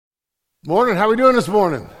Morning. How are we doing this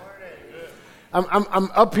morning?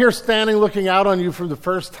 I'm up here standing looking out on you for the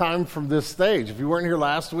first time from this stage. If you weren't here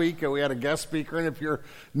last week, we had a guest speaker, and if you're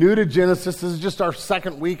new to Genesis, this is just our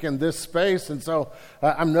second week in this space, and so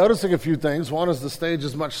I'm noticing a few things. One is the stage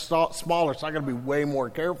is much smaller, so I got to be way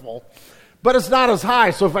more careful. But it's not as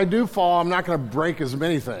high, so if I do fall, I'm not going to break as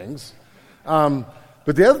many things. But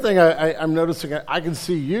the other thing I'm noticing, I can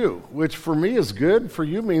see you, which for me is good. For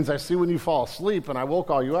you means I see when you fall asleep, and I will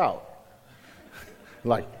call you out.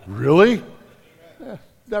 Like, really? Yeah,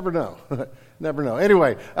 never know. Never know.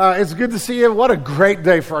 Anyway, it's good to see you. What a great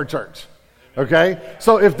day for our church. Okay?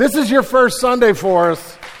 So if this is your first Sunday for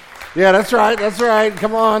us, yeah, that's right.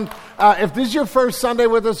 Come on. If this is your first Sunday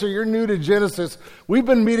with us or you're new to Genesis, we've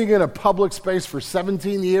been meeting in a public space for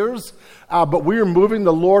 17 years, but we are moving.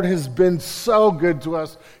 The Lord has been so good to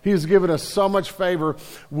us. He has given us so much favor.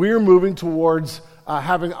 We're moving towards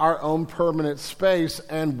having our own permanent space,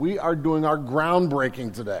 and we are doing our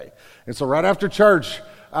groundbreaking today. And so right after church,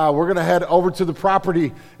 we're going to head over to the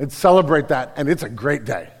property and celebrate that, and it's a great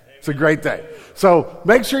day. It's a great day. So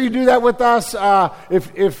make sure you do that with us.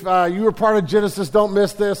 If you were part of Genesis, don't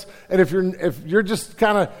miss this. And if you're just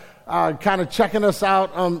kind of checking us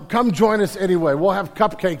out, come join us anyway. We'll have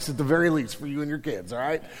cupcakes at the very least for you and your kids. All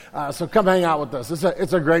right. So come hang out with us.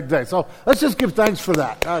 It's a great day. So let's just give thanks for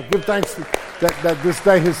that. Give thanks that this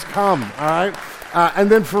day has come. All right.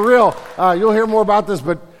 And then for real, you'll hear more about this,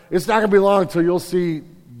 but it's not going to be long until you'll see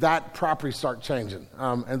that property start changing.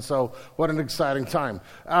 And so what an exciting time.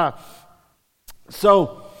 I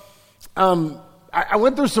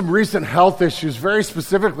went through some recent health issues. Very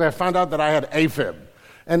specifically, I found out that I had AFib.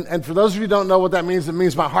 And for those of you who don't know what that means, it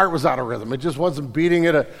means my heart was out of rhythm. It just wasn't beating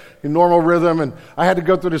at a normal rhythm. And I had to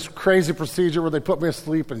go through this crazy procedure where they put me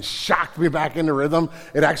asleep and shocked me back into rhythm.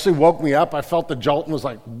 It actually woke me up. I felt the jolt and was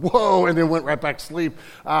like, whoa, and then went right back to sleep.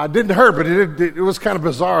 It didn't hurt, but it was kind of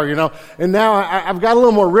bizarre, you know. And now I've got a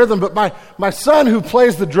little more rhythm. But my son, who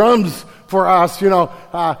plays the drums for us,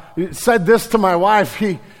 said this to my wife.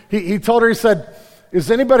 He told her, he said, is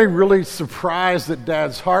anybody really surprised that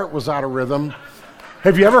Dad's heart was out of rhythm?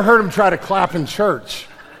 Have you ever heard him try to clap in church?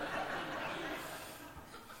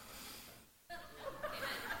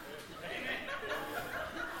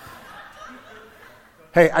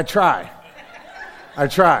 Hey, I try,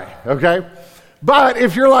 okay? But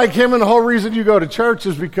if you're like him and the whole reason you go to church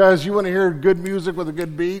is because you want to hear good music with a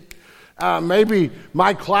good beat, maybe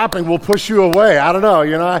my clapping will push you away. I don't know,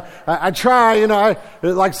 I try,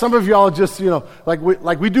 like some of y'all just, like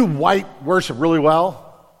we do white worship really well.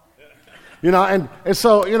 And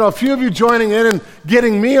so, a few of you joining in and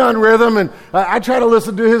getting me on rhythm, and I try to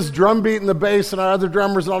listen to his drum beat and the bass and our other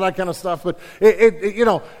drummers and all that kind of stuff, but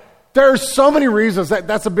there are so many reasons,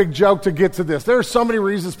 that's a big joke to get to this. There are so many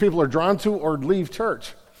reasons people are drawn to or leave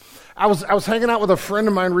church. I was hanging out with a friend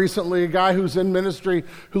of mine recently, a guy who's in ministry,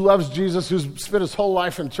 who loves Jesus, who's spent his whole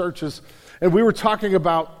life in churches, and we were talking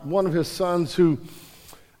about one of his sons who,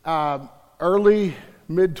 early,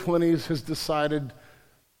 mid-20s, has decided,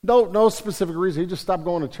 no specific reason. He just stopped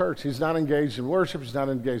going to church. He's not engaged in worship. He's not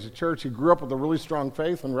engaged in church. He grew up with a really strong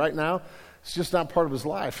faith, and right now, it's just not part of his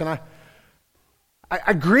life. And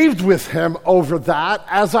I grieved with him over that,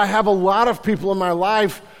 as I have a lot of people in my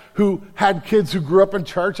life who had kids who grew up in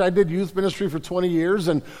church. I did youth ministry for 20 years,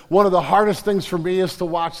 and one of the hardest things for me is to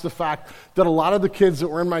watch the fact that a lot of the kids that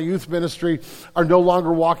were in my youth ministry are no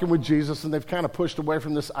longer walking with Jesus, and they've kind of pushed away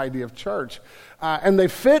from this idea of church. And they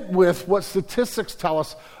fit with what statistics tell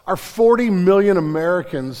us are 40 million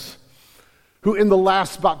Americans who in the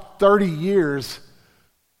last about 30 years,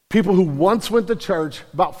 people who once went to church,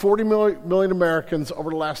 about 40 million Americans over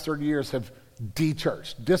the last 30 years have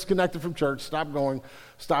de-churched, disconnected from church, stopped going,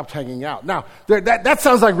 stopped hanging out. Now, that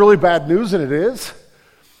sounds like really bad news, and it is.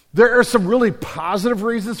 There are some really positive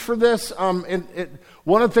reasons for this.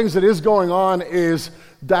 One of the things that is going on is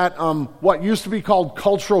that what used to be called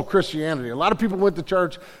cultural Christianity. A lot of people went to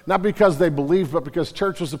church not because they believed, but because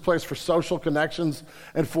church was a place for social connections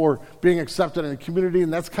and for being accepted in a community,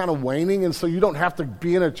 and that's kind of waning. And so you don't have to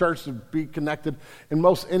be in a church to be connected in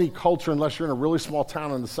any culture unless you're in a really small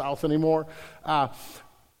town in the South anymore.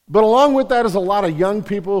 But along with that is a lot of young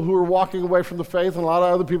people who are walking away from the faith, and a lot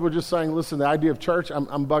of other people are just saying, listen, the idea of church,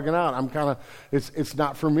 I'm bugging out. It's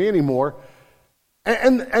not for me anymore.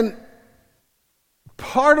 And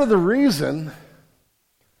part of the reason,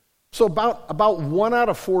 so about 1 out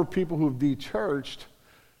of 4 people who have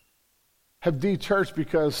de-churched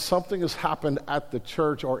because something has happened at the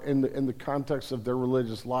church or in the context of their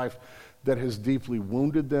religious life that has deeply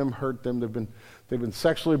wounded them, hurt them. They've been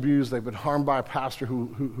sexually abused. They've been harmed by a pastor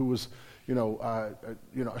who was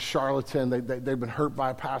a charlatan. They've been hurt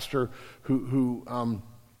by a pastor who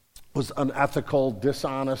was unethical,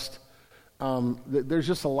 dishonest. There's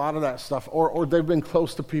just a lot of that stuff. Or they've been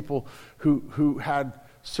close to people who had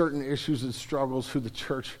certain issues and struggles who the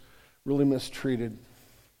church really mistreated.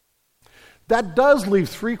 That does leave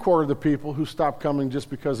 3/4 of the people who stop coming just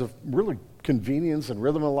because of really convenience and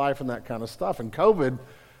rhythm of life and that kind of stuff. And COVID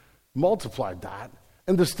multiplied that.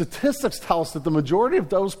 And the statistics tell us that the majority of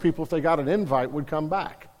those people, if they got an invite, would come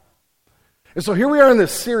back. And so here we are in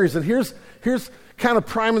this series, and here's kind of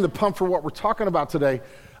priming the pump for what we're talking about today.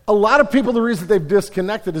 A lot of people, the reason they've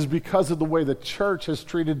disconnected is because of the way the church has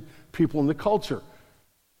treated people in the culture.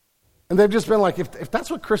 And they've just been like, if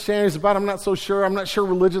that's what Christianity is about, I'm not so sure. I'm not sure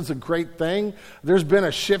religion's a great thing. There's been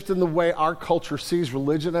a shift in the way our culture sees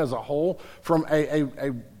religion as a whole, from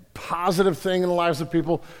a positive thing in the lives of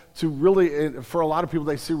people to really, for a lot of people,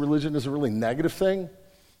 they see religion as a really negative thing.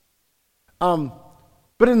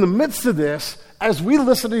 But in the midst of this, as we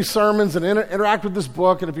listen to these sermons and interact with this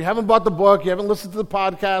book, and if you haven't bought the book, you haven't listened to the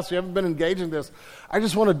podcast, you haven't been engaging this, I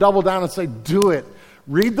just want to double down and say, do it.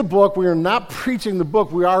 Read the book. We are not preaching the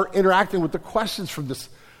book. We are interacting with the questions from this,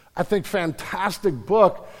 I think, fantastic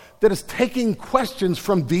book that is taking questions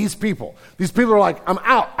from these people. These people are like, I'm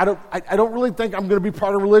out. I don't really think I'm going to be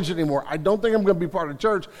part of religion anymore. I don't think I'm going to be part of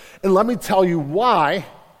church. And let me tell you why.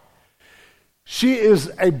 She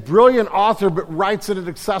is a brilliant author, but writes in an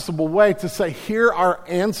accessible way to say, here are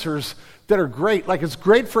answers that are great. Like, it's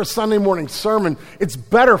great for a Sunday morning sermon. It's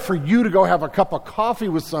better for you to go have a cup of coffee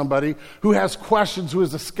with somebody who has questions, who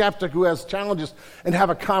is a skeptic, who has challenges, and have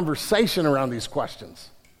a conversation around these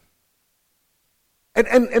questions.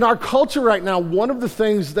 And in our culture right now, one of the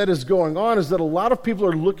things that is going on is that a lot of people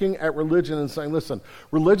are looking at religion and saying, listen,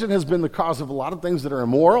 religion has been the cause of a lot of things that are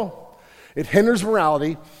immoral. It hinders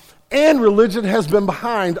morality. And religion has been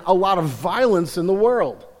behind a lot of violence in the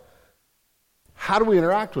world. How do we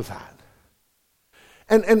interact with that?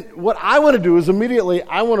 And what I want to do is immediately,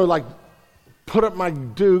 I want to put up my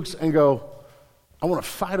dukes and go, I want to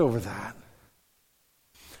fight over that.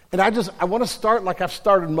 And I want to start like I've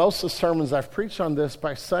started most of the sermons I've preached on this,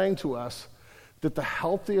 by saying to us that the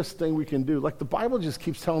healthiest thing we can do, like the Bible just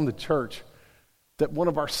keeps telling the church that one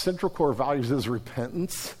of our central core values is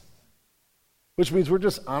repentance, which means we're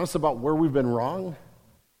just honest about where we've been wrong,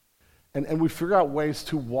 and we figure out ways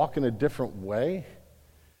to walk in a different way.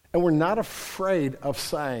 And we're not afraid of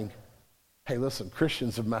saying, hey, listen,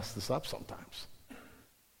 Christians have messed this up sometimes.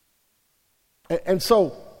 And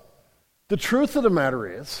so the truth of the matter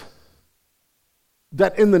is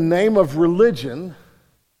that in the name of religion,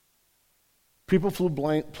 people flew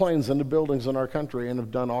planes into buildings in our country and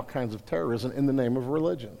have done all kinds of terrorism in the name of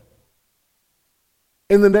religion.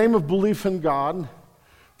 In the name of belief in God,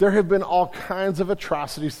 there have been all kinds of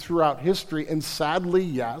atrocities throughout history, and sadly,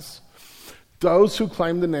 yes, those who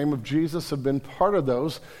claim the name of Jesus have been part of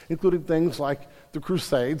those, including things like the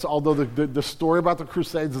Crusades, although the story about the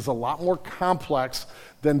Crusades is a lot more complex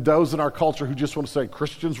than those in our culture who just want to say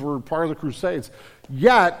Christians were part of the Crusades.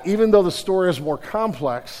 Yet, even though the story is more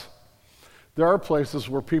complex, there are places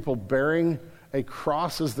where people bearing a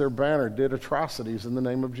cross as their banner did atrocities in the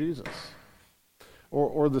name of Jesus.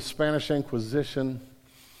 Or the Spanish Inquisition,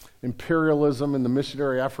 imperialism, and the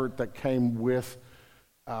missionary effort that came with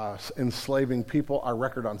enslaving people, our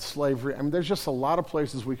record on slavery. I mean, there's just a lot of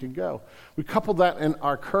places we can go. We couple that in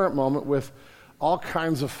our current moment with all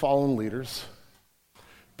kinds of fallen leaders,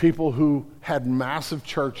 people who had massive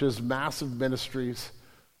churches, massive ministries,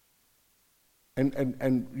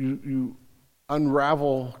 and you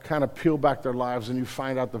unravel, kind of peel back their lives, and you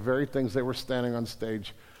find out the very things they were standing on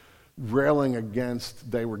stage railing against,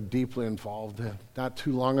 they were deeply involved in. Not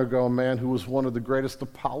too long ago, a man who was one of the greatest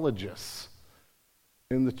apologists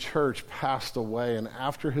in the church passed away, and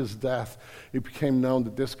after his death, it became known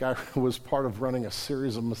that this guy was part of running a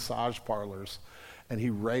series of massage parlors, and he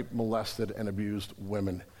raped, molested, and abused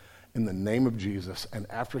women in the name of Jesus, and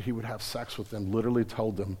after he would have sex with them, literally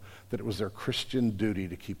told them that it was their Christian duty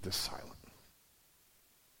to keep this silent.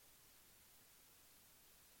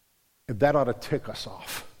 And that ought to tick us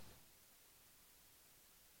off.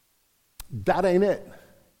 That ain't it.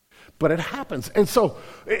 But it happens. And so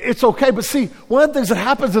it's okay. But see, one of the things that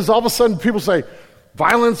happens is all of a sudden people say,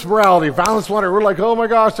 violence, morality, violence, whatever. We're like, oh my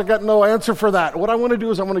gosh, I got no answer for that. What I want to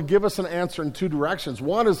do is I want to give us an answer in two directions.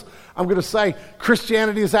 One is I'm going to say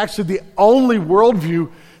Christianity is actually the only worldview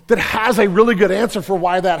that has a really good answer for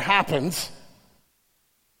why that happens.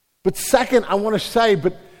 But second, I want to say,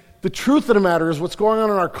 but the truth of the matter is what's going on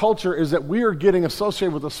in our culture is that we are getting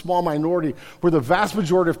associated with a small minority where the vast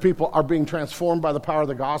majority of people are being transformed by the power of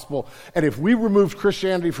the gospel. And if we removed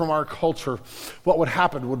Christianity from our culture, what would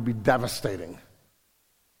happen would be devastating.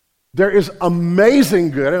 There is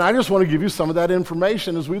amazing good, and I just want to give you some of that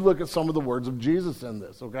information as we look at some of the words of Jesus in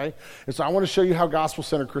this, okay? And so I want to show you how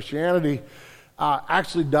gospel-centered Christianity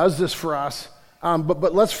actually does this for us.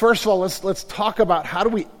 But let's first of all, let's talk about how do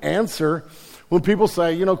we answer when people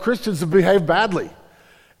say, Christians have behaved badly.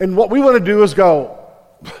 And what we want to do is go,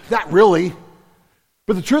 not really.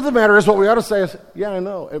 But the truth of the matter is what we ought to say is, yeah, I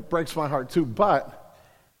know, it breaks my heart too. But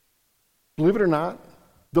believe it or not,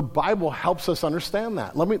 the Bible helps us understand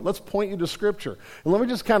that. Let's point you to Scripture. And let me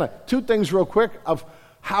just kind of, two things real quick of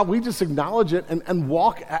how we just acknowledge it and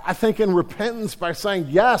walk, I think, in repentance by saying,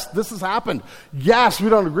 yes, this has happened. Yes, we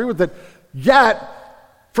don't agree with it. Yet,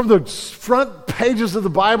 from the front pages of the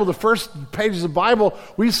Bible, the first pages of the Bible,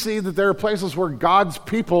 we see that there are places where God's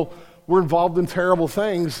people were involved in terrible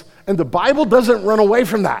things, and the Bible doesn't run away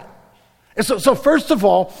from that. And so first of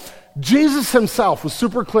all, Jesus himself was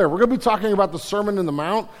super clear. We're going to be talking about the Sermon on the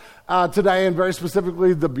Mount today, and very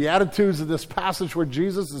specifically the Beatitudes of this passage where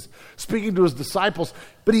Jesus is speaking to his disciples.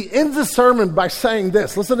 But he ends the sermon by saying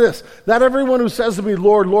this. Listen to this. Not everyone who says to me,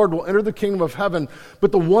 Lord, Lord, will enter the kingdom of heaven,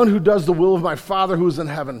 but the one who does the will of my Father who is in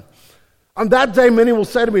heaven. On that day, many will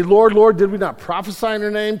say to me, Lord, Lord, did we not prophesy in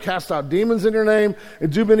your name, cast out demons in your name, and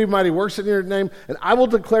do many mighty works in your name? And I will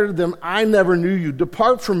declare to them, I never knew you.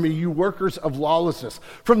 Depart from me, you workers of lawlessness.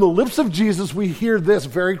 From the lips of Jesus, we hear this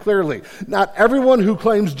very clearly. Not everyone who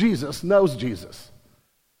claims Jesus knows Jesus.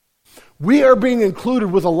 We are being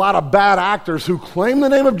included with a lot of bad actors who claim the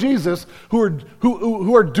name of Jesus,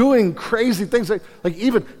 who are doing crazy things. Like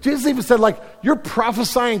even, Jesus even said, like, you're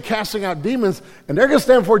prophesying, casting out demons, and they're going to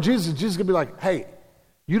stand before Jesus, and Jesus is going to be like, hey,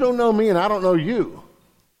 you don't know me and I don't know you.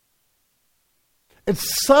 And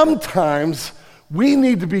sometimes we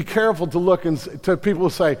need to be careful to look to people who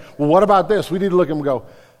say, well, what about this? We need to look at them and go,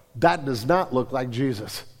 that does not look like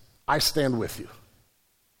Jesus. I stand with you.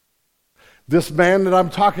 This man that I'm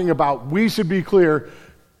talking about, we should be clear,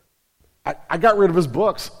 I got rid of his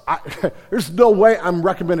books. There's no way I'm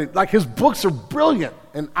recommending, like his books are brilliant,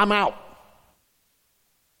 and I'm out.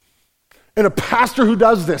 And a pastor who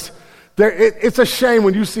does this, it's a shame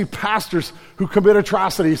when you see pastors who commit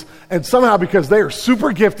atrocities, and somehow because they are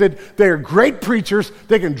super gifted, they are great preachers,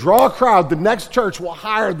 they can draw a crowd, the next church will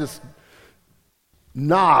hire this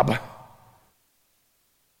knob.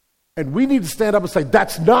 And we need to stand up and say,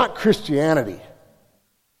 that's not Christianity.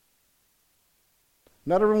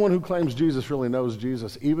 Not everyone who claims Jesus really knows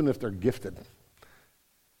Jesus, even if they're gifted.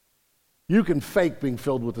 You can fake being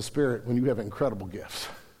filled with the Spirit when you have incredible gifts.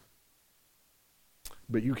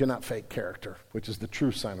 But you cannot fake character, which is the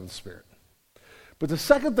true sign of the Spirit. But the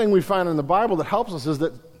second thing we find in the Bible that helps us is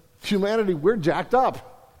that humanity, we're jacked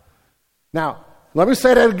up. Now, let me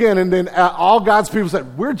say that again, and then all God's people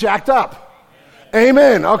said, we're jacked up.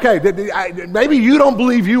 Amen. Okay, maybe you don't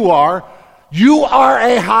believe you are. You are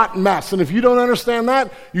a hot mess. And if you don't understand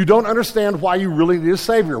that, you don't understand why you really need a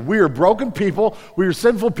Savior. We are broken people. We are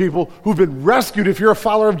sinful people who've been rescued, if you're a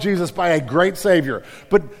follower of Jesus, by a great Savior.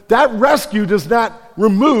 But that rescue does not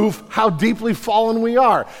remove how deeply fallen we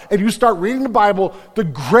are. And you start reading the Bible, the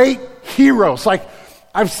great heroes, like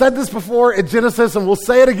I've said this before in Genesis, and we'll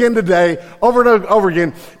say it again today, over and over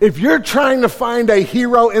again. If you're trying to find a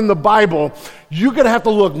hero in the Bible, you're going to have to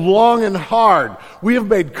look long and hard. We have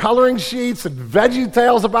made coloring sheets and veggie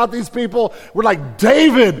tales about these people. We're like,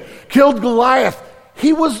 David killed Goliath.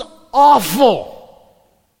 He was awful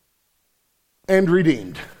and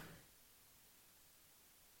redeemed.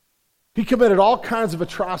 He committed all kinds of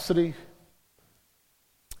atrocity,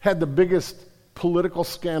 had the biggest political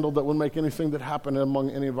scandal that would make anything that happened among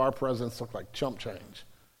any of our presidents look like chump change.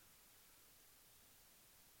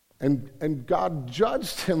 And God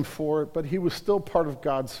judged him for it, but he was still part of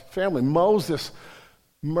God's family. Moses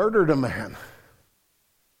murdered a man.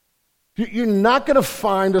 You're not going to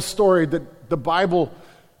find a story that the Bible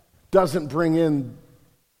doesn't bring in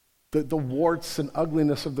the warts and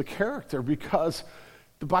ugliness of the character, because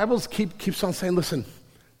the Bible keeps on saying, listen,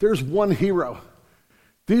 there's one hero.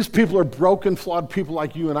 These people are broken, flawed people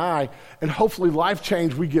like you and I, and hopefully life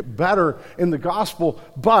change, we get better in the gospel.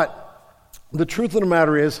 But the truth of the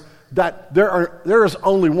matter is that there is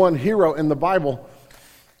only one hero in the Bible.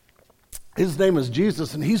 His name is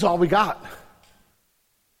Jesus, and he's all we got.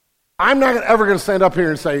 I'm not ever going to stand up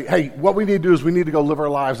here and say, hey, what we need to do is we need to go live our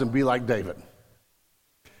lives and be like David.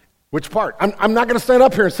 Which part? I'm not going to stand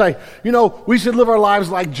up here and say, we should live our lives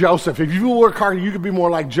like Joseph. If you work hard, you could be more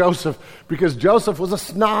like Joseph, because Joseph was a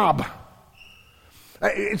snob.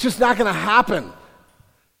 It's just not going to happen.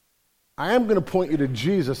 I am going to point you to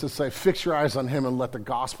Jesus and say, fix your eyes on him and let the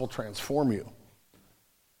gospel transform you.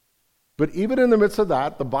 But even in the midst of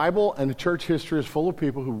that, the Bible and the church history is full of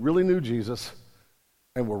people who really knew Jesus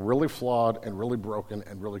and were really flawed and really broken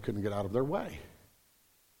and really couldn't get out of their way.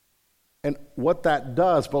 And what that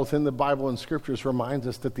does, both in the Bible and scriptures, reminds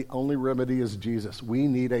us that the only remedy is Jesus. We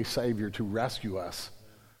need a Savior to rescue us.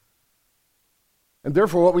 And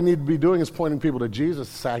therefore, what we need to be doing is pointing people to Jesus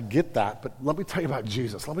to say, I get that, but let me tell you about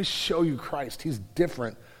Jesus. Let me show you Christ. He's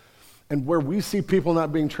different. And where we see people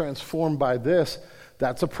not being transformed by this,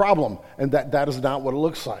 that's a problem. And that is not what it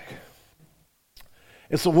looks like.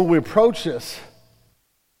 And so when we approach this,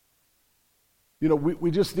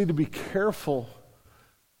 we just need to be careful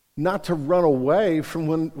not to run away from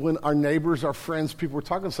when our neighbors, our friends, people we're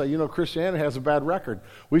talking to say, Christianity has a bad record.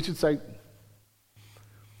 We should say,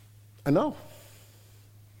 I know.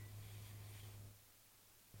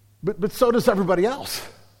 But so does everybody else.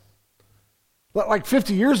 Like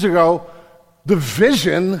 50 years ago, the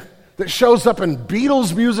vision that shows up in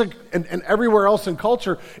Beatles music and everywhere else in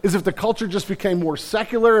culture is if the culture just became more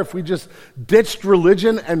secular, if we just ditched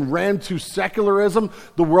religion and ran to secularism,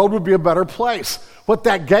 the world would be a better place. What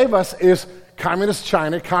that gave us is communist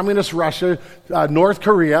China, communist Russia, North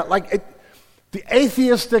Korea. The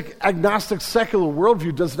atheistic, agnostic, secular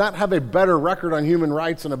worldview does not have a better record on human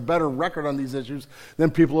rights and a better record on these issues than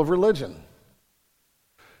people of religion.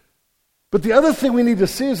 But the other thing we need to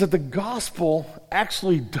see is that the gospel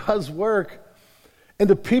actually does work. And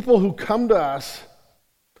the people who come to us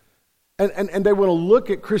and they want to look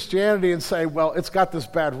at Christianity and say, well, it's got this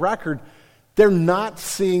bad record, they're not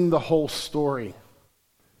seeing the whole story.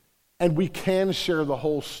 And we can share the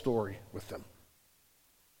whole story with them.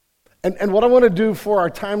 And what I want to do for our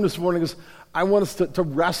time this morning is I want us to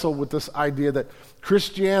wrestle with this idea that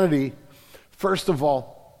Christianity, first of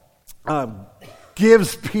all,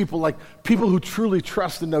 gives people who truly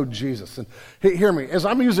trust and know Jesus. And hear me, as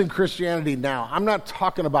I'm using Christianity now, I'm not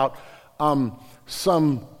talking about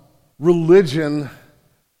some religion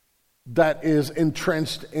that is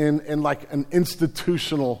entrenched in like an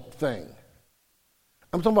institutional thing.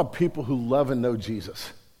 I'm talking about people who love and know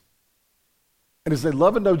Jesus. And as they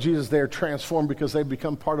love and know Jesus, they are transformed because they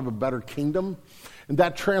become part of a better kingdom. And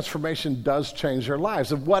that transformation does change their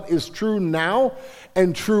lives. And what is true now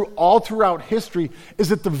and true all throughout history is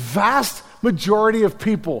that the vast majority of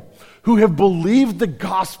people who have believed the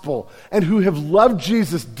gospel and who have loved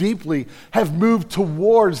Jesus deeply have moved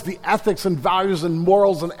towards the ethics and values and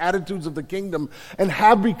morals and attitudes of the kingdom and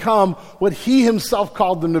have become what he himself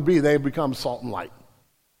called them to be. They have become salt and light.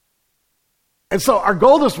 And so our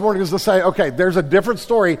goal this morning is to say, okay, there's a different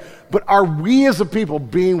story, but are we as a people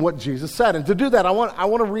being what Jesus said? And to do that, I want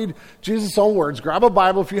to read Jesus' own words. Grab a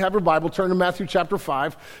Bible. If you have your Bible, turn to Matthew chapter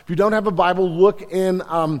 5. If you don't have a Bible, look in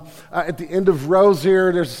at the end of rows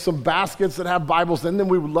here. There's some baskets that have Bibles in them.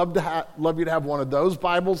 We would love you to have one of those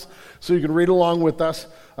Bibles so you can read along with us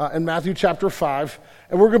in Matthew chapter 5.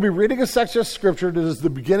 And we're going to be reading a section of Scripture that is the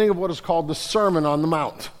beginning of what is called the Sermon on the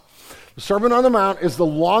Mount. The Sermon on the Mount is the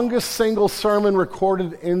longest single sermon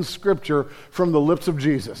recorded in Scripture from the lips of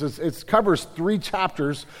Jesus. It covers 3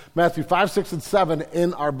 chapters, Matthew 5, 6, and 7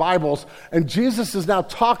 in our Bibles. And Jesus is now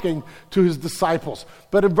talking to his disciples.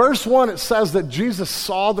 But in verse 1, it says that Jesus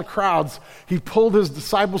saw the crowds. He pulled his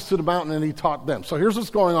disciples to the mountain and he taught them. So here's what's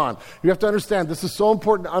going on. You have to understand, this is so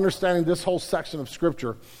important to understanding this whole section of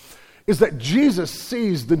Scripture, is that Jesus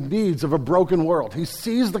sees the needs of a broken world. He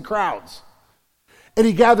sees the crowds. And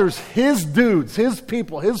he gathers his dudes, his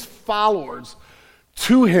people, his followers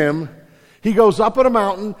to him. He goes up on a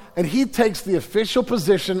mountain and he takes the official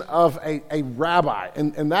position of a rabbi.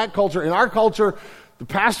 In that culture, in our culture, the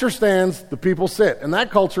pastor stands, the people sit. In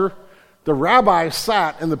that culture, the rabbi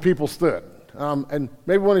sat and the people stood. And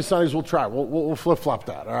maybe one of these Sundays we'll try. We'll flip-flop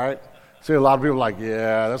that, all right? See, a lot of people are like,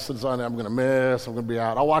 yeah, that's the Sunday I'm going to miss. I'm going to be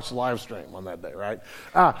out. I'll watch the live stream on that day, right?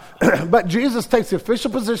 But Jesus takes the official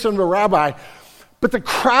position of the rabbi. But the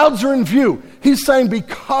crowds are in view. He's saying,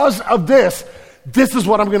 because of this is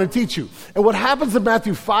what I'm going to teach you. And what happens in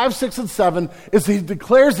Matthew 5, 6, and 7 is he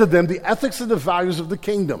declares to them the ethics and the values of the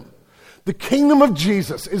kingdom. The kingdom of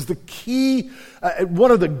Jesus is the key,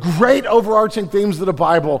 one of the great overarching themes of the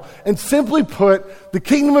Bible. And simply put, the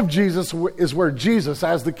kingdom of Jesus is where Jesus,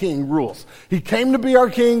 as the king, rules. He came to be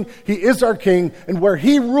our king. He is our king. And where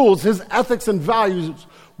he rules, his ethics and values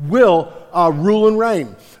will rule and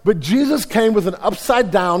reign. But Jesus came with an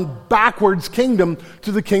upside-down, backwards kingdom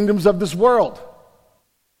to the kingdoms of this world.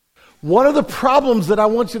 One of the problems that I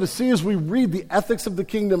want you to see as we read the ethics of the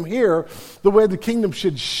kingdom here, the way the kingdom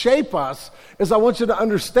should shape us, is I want you to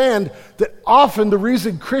understand that often the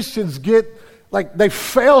reason Christians they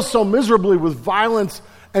fail so miserably with violence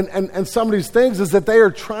and some of these things is that they are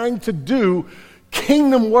trying to do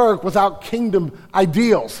kingdom work without kingdom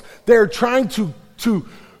ideals. They're trying to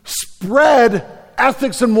spread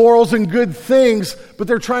ethics and morals and good things, but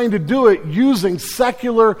they're trying to do it using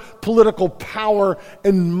secular political power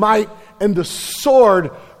and might and the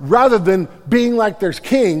sword rather than being like there's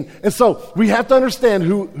king. And so we have to understand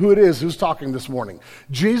who it is who's talking this morning.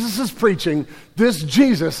 Jesus is preaching. This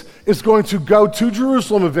Jesus is going to go to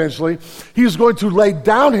Jerusalem eventually. He's going to lay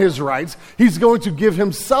down his rights. He's going to give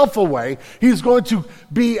himself away. He's going to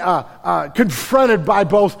be confronted by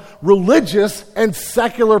both religious and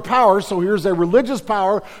secular power. So here's a religious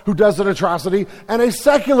power who does an atrocity and a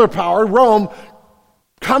secular power, Rome,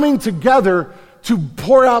 coming together to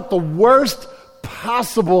pour out the worst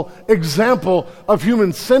possible example of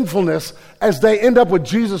human sinfulness as they end up with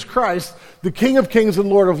Jesus Christ, the King of Kings and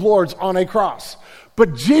Lord of Lords, on a cross.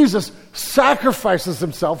 But Jesus sacrifices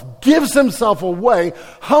himself, gives himself away,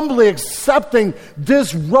 humbly accepting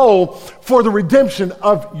this role for the redemption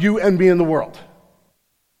of you and me in the world.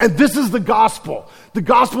 And this is the gospel. The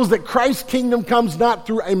gospel is that Christ's kingdom comes not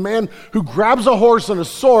through a man who grabs a horse and a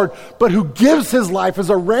sword, but who gives his life as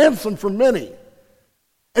a ransom for many.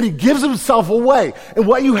 And he gives himself away. And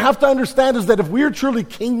what you have to understand is that if we are truly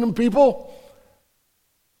kingdom people,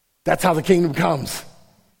 that's how the kingdom comes.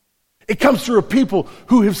 It comes through a people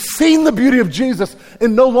who have seen the beauty of Jesus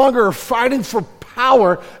and no longer are fighting for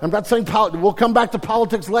power. I'm not saying politics. We'll come back to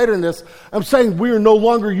politics later in this. I'm saying we are no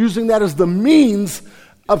longer using that as the means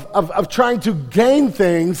of trying to gain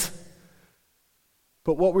things.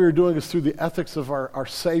 But what we are doing is through the ethics of our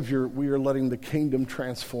Savior, we are letting the kingdom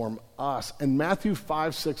transform us. And Matthew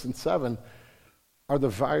 5, 6, and 7 are the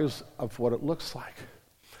values of what it looks like.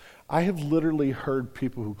 I have literally heard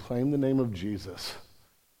people who claim the name of Jesus,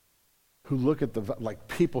 who look at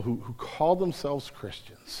people who call themselves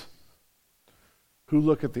Christians, who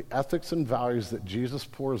look at the ethics and values that Jesus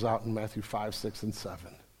pours out in Matthew 5, 6, and 7,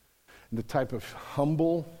 and the type of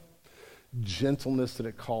humble gentleness that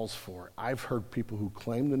it calls for. I've heard people who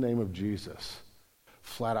claim the name of Jesus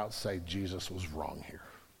flat out say Jesus was wrong here.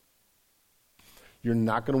 You're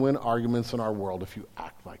not going to win arguments in our world if you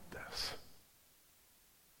act like this.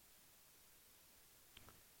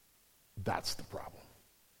 That's the problem.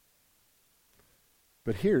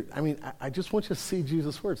 But here, I just want you to see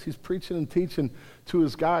Jesus' words. He's preaching and teaching to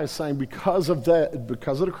his guys, saying because of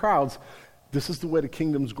the crowds, this is the way the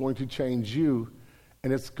kingdom's going to change you.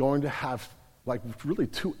 And it's going to have really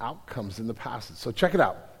two outcomes in the passage. So check it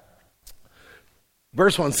out.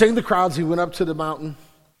 Verse 1, seeing the crowds, he went up to the mountain.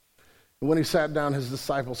 And when he sat down, his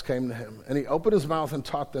disciples came to him. And he opened his mouth and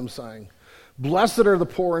taught them, saying, blessed are the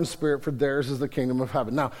poor in spirit, for theirs is the kingdom of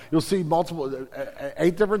heaven. Now, you'll see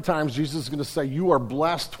 8 different times Jesus is going to say, you are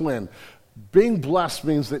blessed when. Being blessed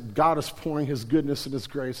means that God is pouring his goodness and his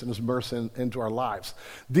grace and his mercy into our lives.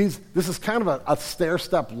 This is kind of a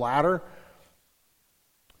stair-step ladder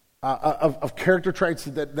of character traits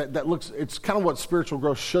that looks, it's kind of what spiritual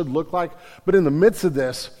growth should look like. But in the midst of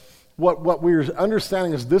this, what we're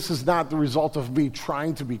understanding is this is not the result of me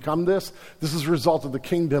trying to become this. This is the result of the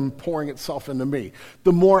kingdom pouring itself into me.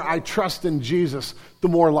 The more I trust in Jesus, the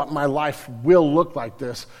more my life will look like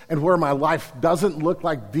this. And where my life doesn't look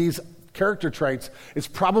like these character traits, it's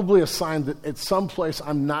probably a sign that at some place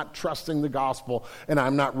I'm not trusting the gospel and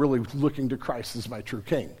I'm not really looking to Christ as my true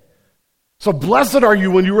king. So blessed are you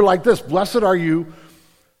when you were like this. Blessed are you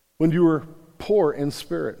when you were poor in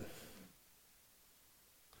spirit,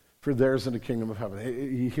 for theirs in the kingdom of heaven.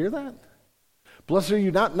 You hear that? Blessed are you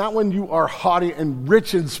not when you are haughty and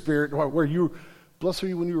rich in spirit, blessed are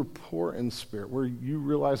you when you are poor in spirit, where you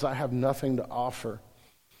realize I have nothing to offer.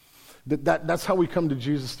 That's how we come to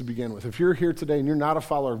Jesus to begin with. If you're here today and you're not a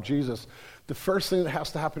follower of Jesus, the first thing that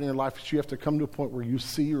has to happen in your life is you have to come to a point where you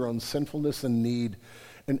see your own sinfulness and need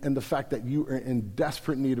and the fact that you are in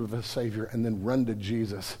desperate need of a Savior, and then run to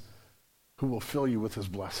Jesus who will fill you with his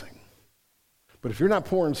blessing. But if you're not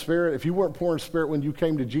poor in spirit, if you weren't poor in spirit when you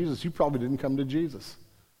came to Jesus, you probably didn't come to Jesus.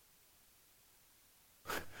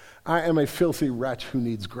 I am a filthy wretch who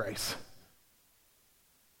needs grace.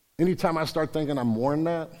 Anytime I start thinking I'm more than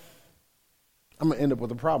that, I'm going to end up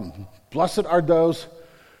with a problem. Blessed are those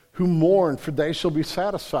who mourn, for they shall be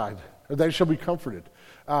satisfied, or they shall be comforted.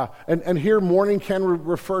 And here mourning can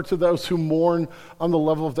refer to those who mourn on the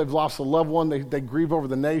level of they've lost a loved one, they grieve over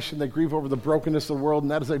the nation, they grieve over the brokenness of the world,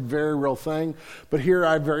 and that is a very real thing. But here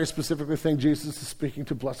I very specifically think Jesus is speaking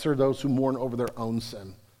to blessed are those who mourn over their own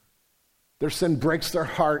sin. Their sin breaks their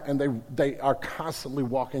heart, and they are constantly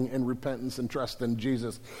walking in repentance and trust in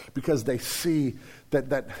Jesus because they see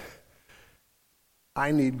that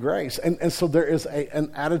I need grace. And so there is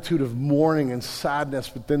an attitude of mourning and sadness,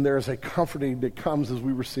 but then there is a comforting that comes as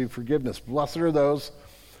we receive forgiveness. Blessed are those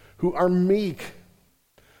who are meek,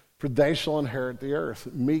 for they shall inherit the earth.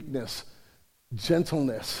 Meekness,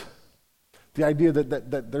 gentleness, the idea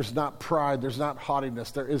that there's not pride, there's not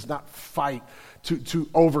haughtiness, there is not fight to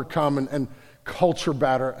overcome and culture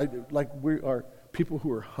battle. Like we are people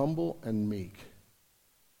who are humble and meek.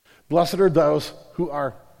 Blessed are those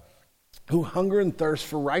who hunger and thirst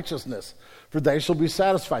for righteousness, for they shall be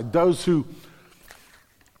satisfied. Those who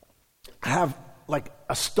have like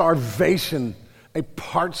a starvation, a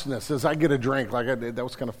parchedness. As I get a drink, that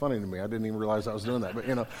was kind of funny to me. I didn't even realize I was doing that. But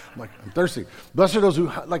I'm like, I'm thirsty. Blessed are those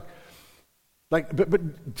who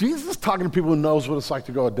but Jesus is talking to people who knows what it's like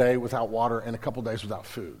to go a day without water and a couple days without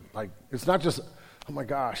food. Like, it's not just, oh my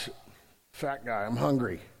gosh, fat guy, I'm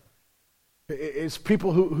hungry. It's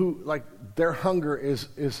people who like their hunger is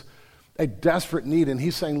a desperate need. And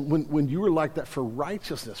he's saying when you were like that for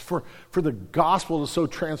righteousness, for the gospel to so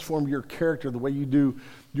transform your character, the way you do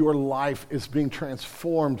your life is being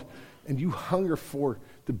transformed, and you hunger for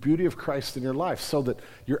the beauty of Christ in your life so that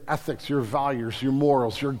your ethics, your values, your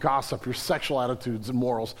morals, your gossip, your sexual attitudes and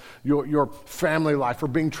morals, your family life are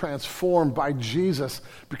being transformed by Jesus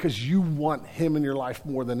because you want him in your life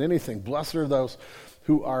more than anything. Blessed are those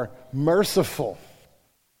who are merciful,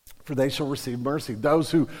 for they shall receive mercy.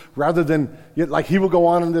 Those who, rather than, like he will go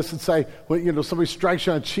on in this and say, when somebody strikes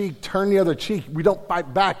you on a cheek, turn the other cheek. We don't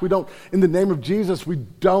fight back. We don't, in the name of Jesus, we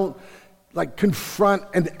don't like confront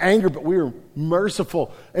and anger, but we are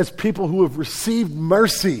merciful as people who have received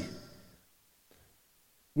mercy.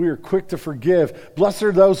 We are quick to forgive. Blessed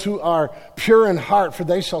are those who are pure in heart, for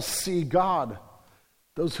they shall see God.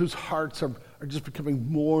 Those whose hearts are just becoming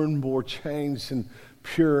more and more changed and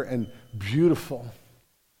pure and beautiful.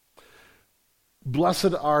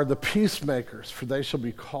 Blessed are the peacemakers, for they shall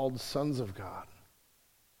be called sons of God.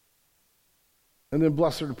 And then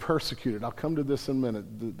blessed are the persecuted. I'll come to this in a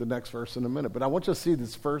minute, the next verse in a minute. But I want you to see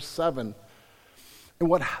this verse 7. And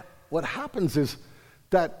what happens is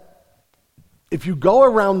that if you go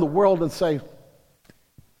around the world and say,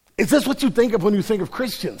 is this what you think of when you think of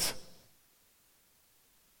Christians?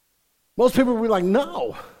 Most people will be like,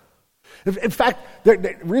 no. In fact,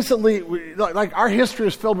 recently, like our history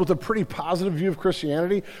is filled with a pretty positive view of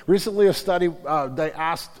Christianity. Recently, a study, they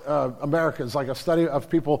asked Americans, like a study of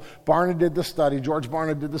people, Barna did the study, George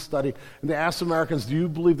Barna did the study, and they asked Americans, do you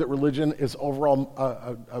believe that religion is overall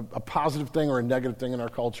a positive thing or a negative thing in our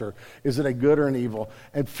culture? Is it a good or an evil?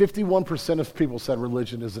 And 51% of people said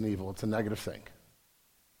religion is an evil. It's a negative thing.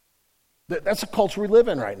 That's a culture we live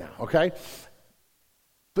in right now, okay?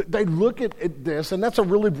 But they look at this, and that's a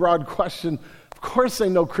really broad question. Of course they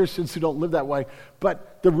know Christians who don't live that way,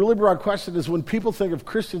 but the really broad question is when people think of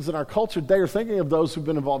Christians in our culture, they are thinking of those who've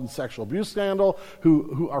been involved in sexual abuse scandal,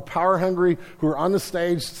 who are power hungry, who are on the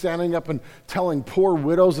stage standing up and telling poor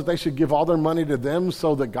widows that they should give all their money to them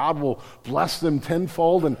so that God will bless them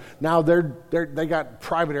tenfold, and now they got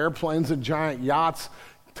private airplanes and giant yachts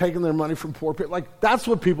taking their money from poor people. Like, that's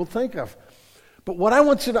what people think of. But what I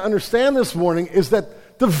want you to understand this morning is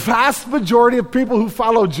that the vast majority of people who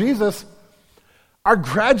follow Jesus are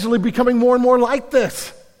gradually becoming more and more like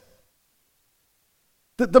this.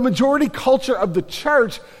 The majority culture of the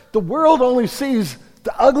church, the world only sees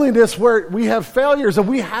the ugliness where we have failures, and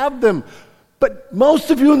we have them. But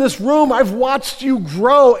most of you in this room, I've watched you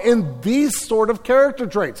grow in these sort of character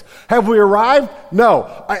traits. Have we arrived?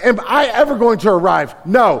 No. Am I ever going to arrive?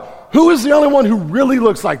 No. Who is the only one who really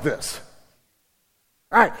looks like this?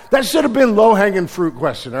 All right, that should have been low-hanging fruit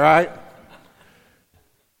question, all right?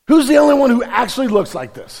 Who's the only one who actually looks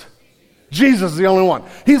like this? Jesus is the only one.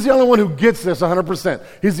 He's the only one who gets this 100%.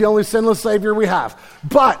 He's the only sinless Savior we have.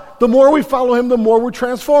 But the more we follow him, the more we're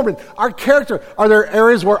transforming. Our character, are there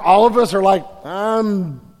areas where all of us are like,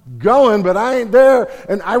 I'm going, but I ain't there,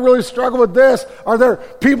 and I really struggle with this? Are there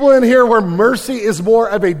people in here where mercy is more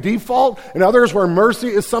of a default, and others where mercy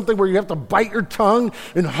is something where you have to bite your tongue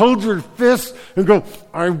and hold your fist and go,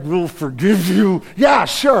 I will forgive you? Yeah,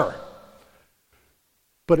 sure.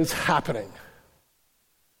 But it's happening.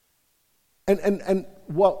 And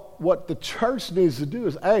what the church needs to do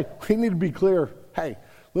is, hey, we need to be clear. Hey,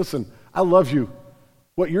 listen, I love you.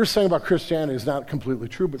 What you're saying about Christianity is not completely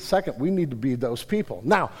true, but second, we need to be those people.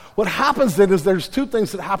 Now, what happens then is there's two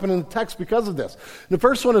things that happen in the text because of this. The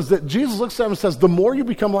first one is that Jesus looks at them and says, the more you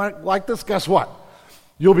become like this, guess what?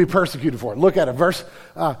 You'll be persecuted for it. Look at it. Verse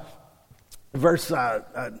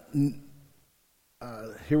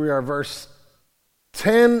Here we are, verse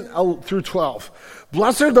 10 through 12.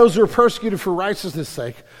 Blessed are those who are persecuted for righteousness'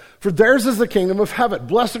 sake, for theirs is the kingdom of heaven.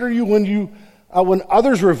 Blessed are you when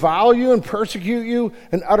others revile you and persecute you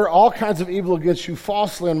and utter all kinds of evil against you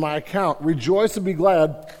falsely on my account. Rejoice and be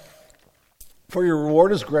glad, for your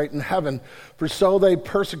reward is great in heaven, for so they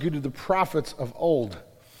persecuted the prophets of old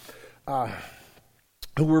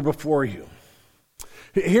who were before you.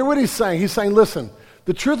 Hear what he's saying. He's saying, listen,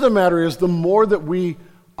 the truth of the matter is the more that we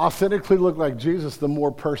authentically look like Jesus, the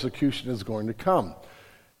more persecution is going to come.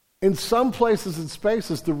 In some places and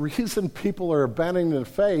spaces, the reason people are abandoning their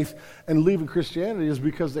faith and leaving Christianity is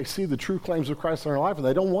because they see the true claims of Christ in their life and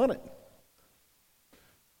they don't want it.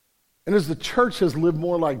 And as the church has lived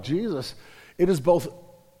more like Jesus, it has both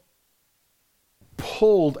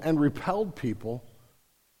pulled and repelled people.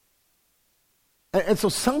 And so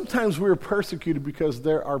sometimes we're persecuted because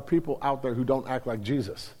there are people out there who don't act like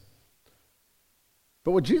Jesus.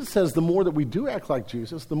 But what Jesus says, the more that we do act like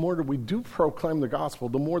Jesus, the more that we do proclaim the gospel,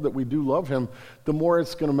 the more that we do love him, the more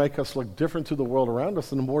it's going to make us look different to the world around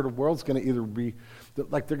us, and the more the world's going to either be,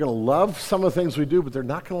 like they're going to love some of the things we do, but they're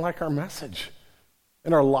not going to like our message.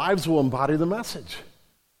 And our lives will embody the message.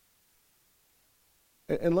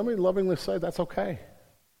 And let me lovingly say, that's okay.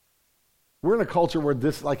 We're in a culture where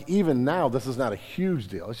this, like even now, this is not a huge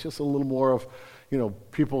deal. It's just a little more of,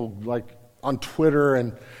 people like on Twitter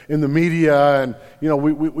and in the media, and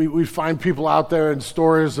we find people out there and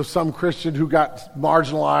stories of some Christian who got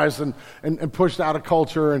marginalized and pushed out of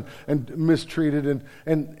culture and mistreated,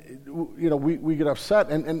 and we get upset,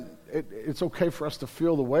 and it's okay for us to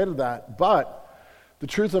feel the weight of that. But the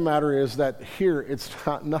truth of the matter is that here it's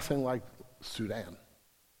nothing like Sudan.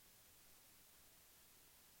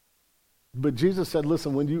 But Jesus said,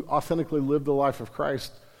 listen, when you authentically live the life of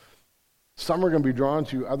Christ, some are going to be drawn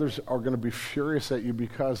to you, others are going to be furious at you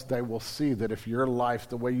because they will see that if your life,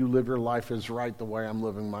 the way you live your life is right, the way I'm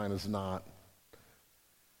living mine is not.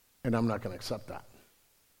 And I'm not going to accept that.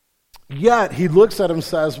 Yet, he looks at him and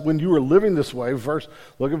says, when you are living this way,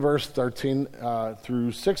 look at verse 13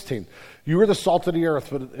 through 16. You are the salt of the earth,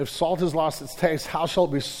 but if salt has lost its taste, how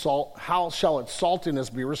shall its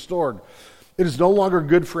saltiness be restored? It is no longer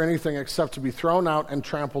good for anything except to be thrown out and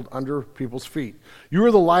trampled under people's feet. You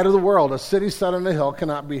are the light of the world. A city set on a hill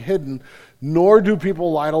cannot be hidden, nor do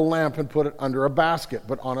people light a lamp and put it under a basket,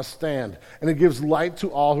 but on a stand. And it gives light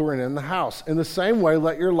to all who are in the house. In the same way,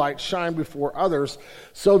 let your light shine before others,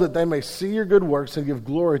 so that they may see your good works and give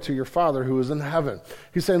glory to your Father who is in heaven.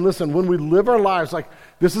 He's saying, listen, when we live our lives like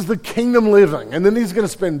this is the kingdom living, and then he's going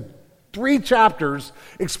to spend 3 chapters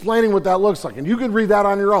explaining what that looks like. And you can read that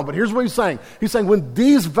on your own. But here's what he's saying. He's saying when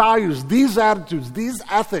these values, these attitudes, these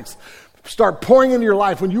ethics start pouring into your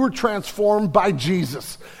life, when you are transformed by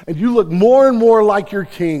Jesus and you look more and more like your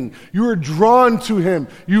King, you are drawn to him,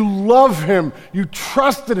 you love him, you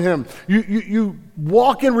trust in him, you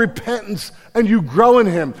walk in repentance and you grow in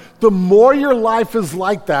him. The more your life is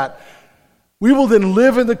like that, we will then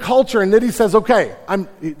live in the culture. And then he says, okay,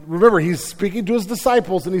 remember, he's speaking to his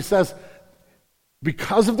disciples, and he says,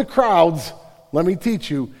 because of the crowds, let me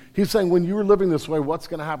teach you. He's saying, when you are living this way, what's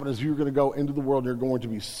going to happen is you're going to go into the world and you're going to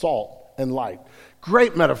be salt and light.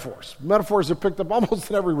 Great metaphors. Metaphors are picked up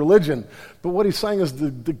almost in every religion. But what he's saying is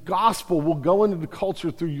the gospel will go into the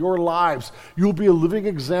culture through your lives. You'll be a living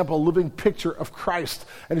example, a living picture of Christ.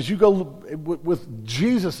 And as you go with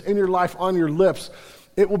Jesus in your life on your lips,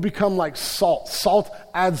 it will become like salt. Salt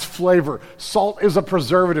adds flavor. Salt is a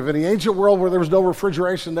preservative. In the ancient world where there was no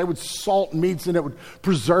refrigeration, they would salt meats and it would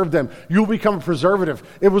preserve them. You'll become a preservative.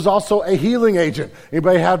 It was also a healing agent.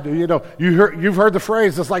 Anybody have, you've heard the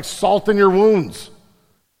phrase, it's like salt in your wounds.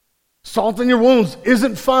 Salt in your wounds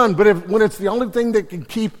isn't fun, but when it's the only thing that can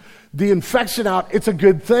keep the infection out, it's a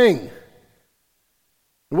good thing.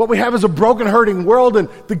 And what we have is a broken, hurting world, and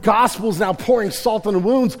the gospel is now pouring salt on the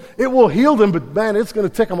wounds. It will heal them, but man, it's going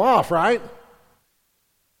to tick them off, right?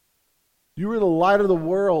 You are the light of the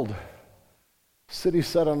world. City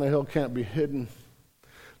set on a hill can't be hidden.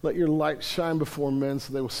 Let your light shine before men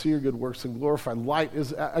so they will see your good works and glorify. Light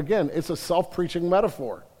is, again, it's a self-preaching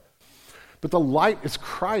metaphor. But the light is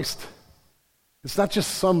Christ. It's not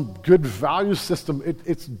just some good value system.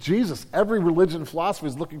 It's Jesus. Every religion and philosophy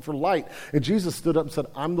is looking for light. And Jesus stood up and said,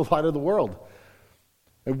 I'm the light of the world.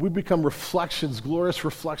 And we become reflections, glorious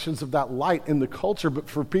reflections of that light in the culture. But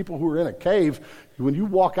for people who are in a cave, when you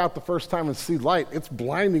walk out the first time and see light, it's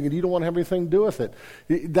blinding and you don't want to have anything to do with it.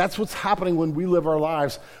 That's what's happening when we live our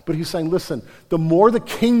lives. But he's saying, listen, the more the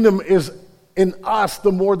kingdom is in us,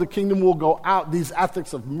 the more the kingdom will go out. These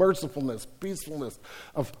ethics of mercifulness, peacefulness,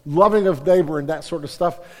 of loving of neighbor and that sort of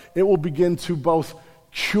stuff, it will begin to both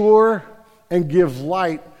cure and give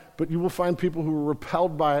light, but you will find people who are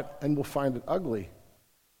repelled by it and will find it ugly.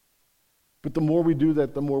 But the more we do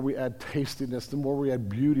that, the more we add tastiness, the more we add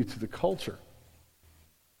beauty to the culture.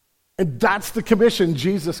 And that's the commission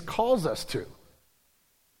Jesus calls us to.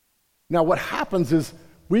 Now, what happens is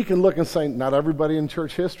we can look and say, not everybody in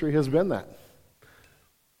church history has been that.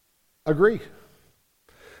 Agree.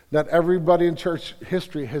 Not everybody in church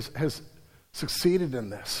history has succeeded in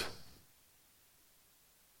this.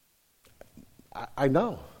 I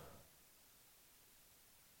know.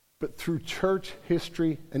 But through church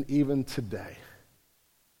history and even today,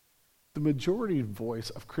 the majority voice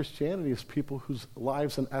of Christianity is people whose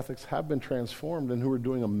lives and ethics have been transformed and who are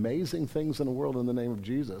doing amazing things in the world in the name of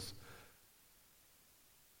Jesus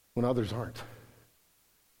when others aren't.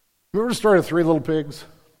 Remember the story of 3 little pigs?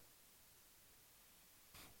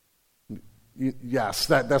 Yes,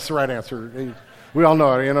 that's the right answer. We all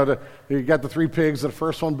know it. You got the 3 pigs. The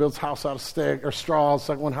first one builds a house out of straw. The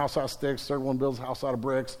second one house out of sticks. The third one builds a house out of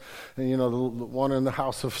bricks. And the one in the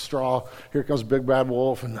house of straw. Here comes Big Bad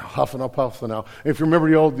Wolf and huffing up, puffing out. If you remember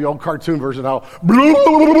the old cartoon version, how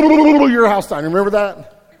your house down. You remember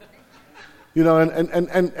that?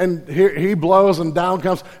 And here he blows and down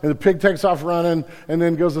comes, and the pig takes off running, and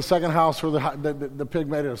then goes to the second house where the pig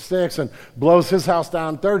made it of sticks and blows his house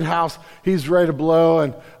down. Third house, he's ready to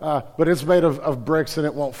blow, but it's made of bricks and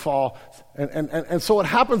it won't fall. And so what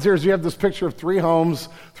happens here is you have this picture of 3 homes,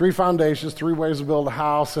 3 foundations, 3 ways to build a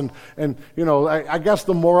house, and I guess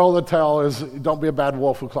the moral of the tale is don't be a bad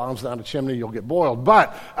wolf who climbs down a chimney, you'll get boiled.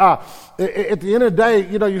 But at the end of the day,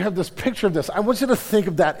 you have this picture of this. I want you to think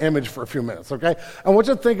of that image for a few minutes, okay? I want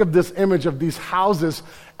you to think of this image of these houses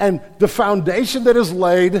and the foundation that is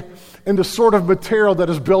laid and the sort of material that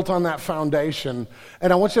is built on that foundation.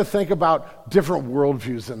 And I want you to think about different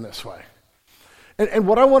worldviews in this way. And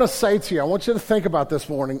what I want to say to you, I want you to think about this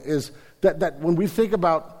morning is that when we think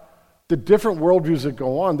about the different worldviews that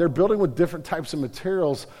go on, they're building with different types of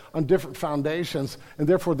materials on different foundations, and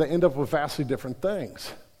therefore they end up with vastly different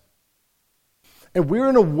things. And we're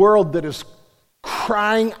in a world that is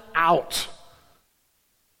crying out,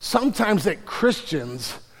 sometimes at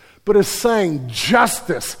Christians, but is saying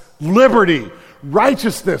justice, liberty,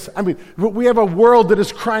 righteousness. I mean, we have a world that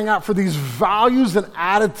is crying out for these values and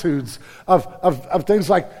attitudes of things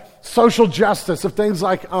like social justice, of things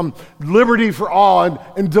like liberty for all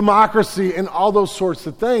and democracy and all those sorts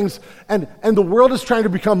of things. And the world is trying to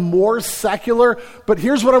become more secular. But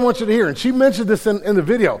here's what I want you to hear. And she mentioned this in the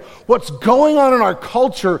video. What's going on in our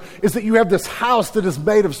culture is that you have this house that is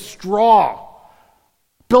made of straw,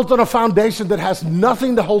 built on a foundation that has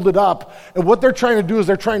nothing to hold it up. And what they're trying to do is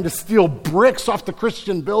they're trying to steal bricks off the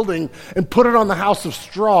Christian building and put it on the house of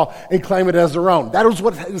straw and claim it as their own. That is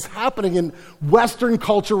what is happening in Western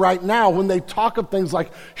culture right now when they talk of things like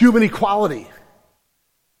human equality,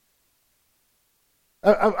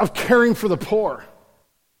 of caring for the poor.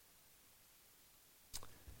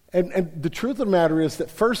 And the truth of the matter is that,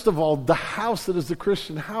 first of all, the house that is the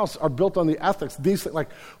Christian house are built on the ethics. These, like,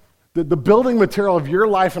 the building material of your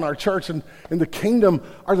life in our church and in the kingdom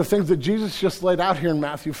are the things that Jesus just laid out here in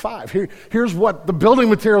Matthew 5. Here's what the building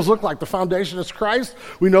materials look like. The foundation is Christ.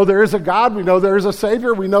 We know there is a God. We know there is a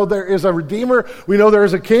Savior. We know there is a Redeemer. We know there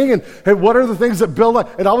is a King. And what are the things that build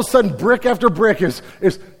up? And all of a sudden, brick after brick is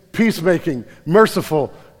peacemaking,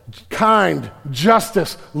 merciful, kind,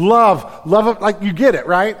 justice, love, like you get it,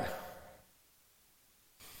 right?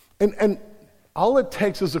 And all it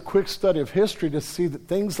takes is a quick study of history to see that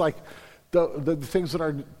things like the things that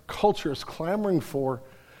our culture is clamoring for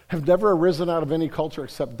have never arisen out of any culture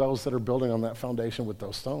except those that are building on that foundation with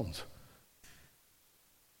those stones.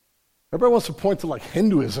 Everybody wants to point to like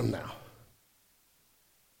Hinduism now.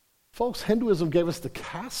 Folks, Hinduism gave us the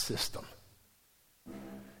caste system.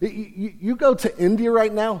 You go to India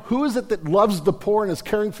right now, who is it that loves the poor and is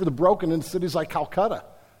caring for the broken in cities like Calcutta?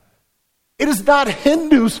 It is not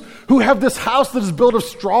Hindus who have this house that is built of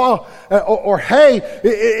straw or hay.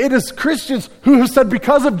 It is Christians who have said,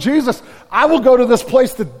 because of Jesus, I will go to this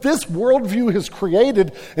place that this worldview has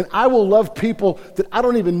created, and I will love people that I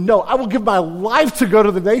don't even know. I will give my life to go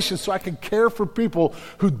to the nations so I can care for people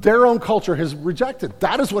who their own culture has rejected.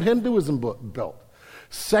 That is what Hinduism built.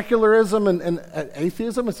 Secularism and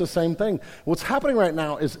atheism is the same thing. What's happening right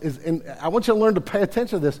now is I want you to learn to pay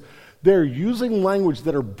attention to this. They're using language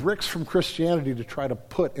that are bricks from Christianity to try to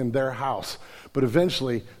put in their house. But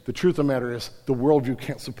eventually, the truth of the matter is, the worldview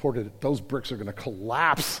can't support it. Those bricks are going to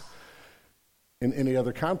collapse in any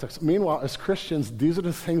other context. Meanwhile, as Christians, these are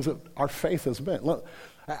the things that our faith has been. Look,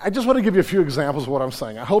 I just want to give you a few examples of what I'm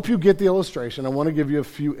saying. I hope you get the illustration. I want to give you a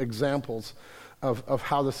few examples of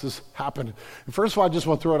how this has happened. And first of all, I just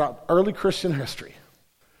want to throw it out. Early Christian history.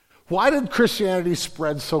 Why did Christianity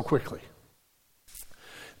spread so quickly?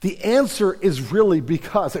 The answer is really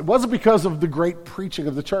because, it wasn't because of the great preaching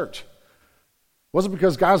of the church. It wasn't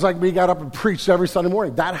because guys like me got up and preached every Sunday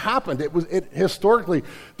morning. That happened. Historically,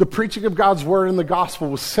 the preaching of God's word and the gospel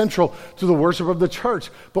was central to the worship of the church.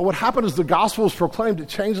 But what happened is the gospel was proclaimed to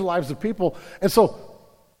change the lives of people. And so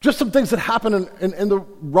just some things that happened in the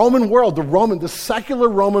Roman world, the secular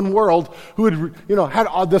Roman world, who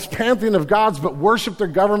had this pantheon of gods, but worshiped their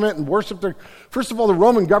government and worshiped first of all, the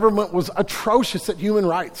Roman government was atrocious at human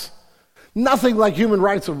rights. Nothing like human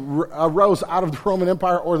rights arose out of the Roman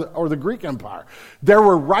Empire or the Greek Empire. There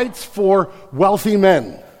were rights for wealthy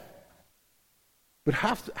men. But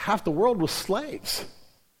half the world was slaves.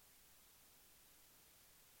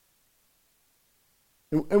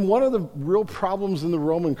 And one of the real problems in the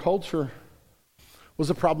Roman culture was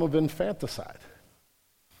a problem of infanticide.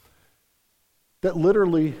 That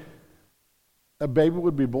literally a baby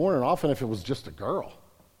would be born, and often if it was just a girl,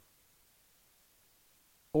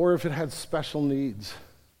 or if it had special needs,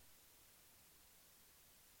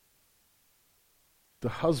 the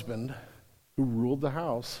husband who ruled the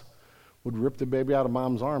house would rip the baby out of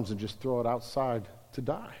mom's arms and just throw it outside to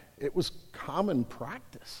die. It was common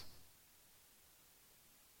practice.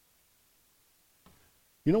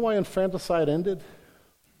 You know why infanticide ended?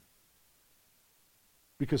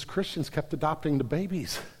 Because Christians kept adopting the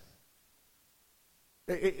babies.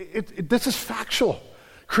 This is factual.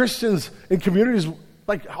 Christians in communities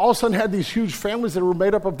all of a sudden had these huge families that were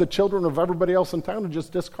made up of the children of everybody else in town and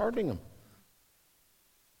just discarding them.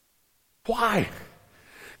 Why?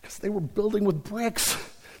 Because they were building with bricks.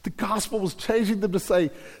 The gospel was changing them to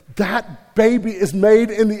say, that baby is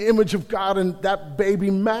made in the image of God and that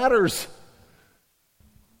baby matters.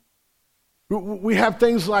 We have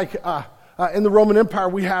things like, in the Roman Empire,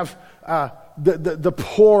 we have the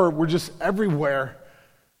poor were just everywhere.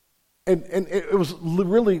 And it was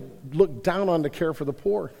really looked down on to care for the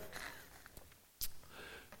poor.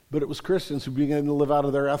 But it was Christians who began to live out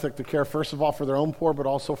of their ethic to care, first of all, for their own poor, but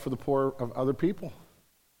also for the poor of other people.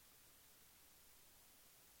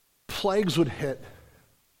 Plagues would hit.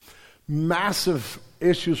 Massive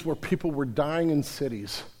issues where people were dying in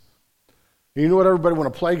cities. And you know what everybody, when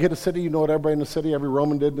a plague hit a city, you know what everybody in the city, every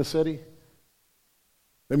Roman did in the city?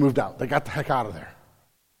 They moved out. They got the heck out of there.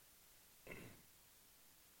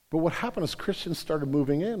 But what happened is Christians started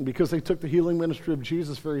moving in because they took the healing ministry of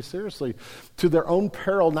Jesus very seriously. To their own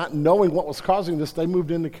peril, not knowing what was causing this, they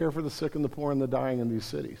moved in to care for the sick and the poor and the dying in these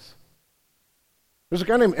cities. There's a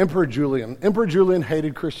guy named Emperor Julian. Emperor Julian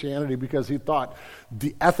hated Christianity because he thought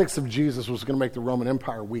the ethics of Jesus was going to make the Roman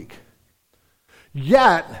Empire weak.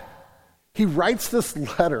 Yet, he writes this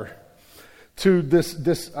letter to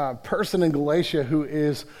this person in Galatia who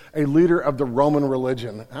is a leader of the Roman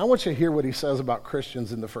religion. I want you to hear what he says about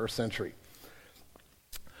Christians in the first century.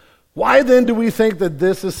 Why then do we think that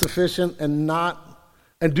this is sufficient and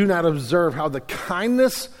do not observe how the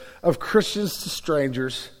kindness of Christians to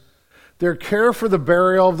strangers, their care for the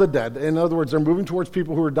burial of the dead, in other words, they're moving towards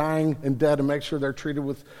people who are dying and dead and make sure they're treated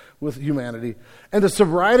with humanity, and the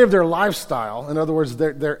sobriety of their lifestyle, in other words,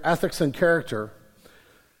 their ethics and character,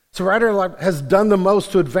 sobriety of life has done the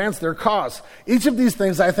most to advance their cause. Each of these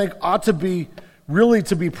things, I think, ought to be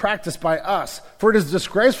practiced by us. For it is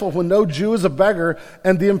disgraceful when no Jew is a beggar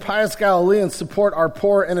and the impious Galileans support our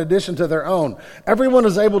poor in addition to their own. Everyone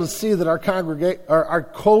is able to see that our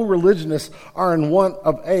co-religionists are in want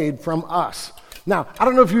of aid from us. Now, I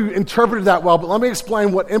don't know if you interpreted that well, but let me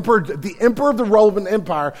explain what the emperor of the Roman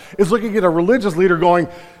Empire is looking at a religious leader going,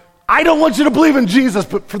 I don't want you to believe in Jesus,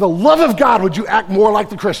 but for the love of God, would you act more like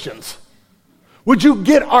the Christians? Would you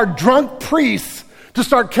get our drunk priests to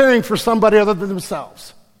start caring for somebody other than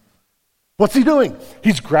themselves? What's he doing?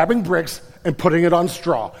 He's grabbing bricks and putting it on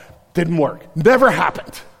straw. Didn't work. Never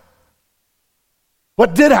happened.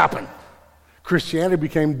 What did happen? Christianity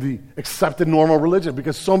became the accepted normal religion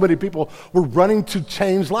because so many people were running to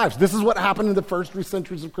change lives. This is what happened in the first 3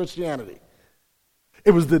 centuries of Christianity.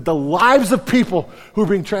 It was the lives of people who were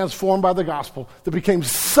being transformed by the gospel that became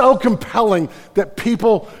so compelling that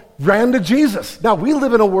people ran to Jesus. Now, we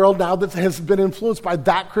live in a world now that has been influenced by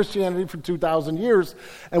that Christianity for 2,000 years,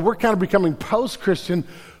 and we're kind of becoming post-Christian.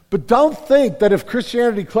 But don't think that if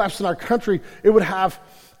Christianity collapsed in our country, it would have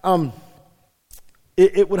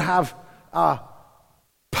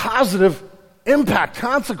positive impact,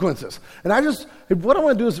 consequences. And what I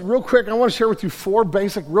want to do is real quick, I want to share with you 4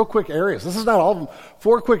 basic, real quick areas. This is not all of them.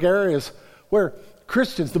 4 quick areas where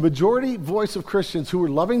Christians, the majority voice of Christians who are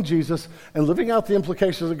loving Jesus and living out the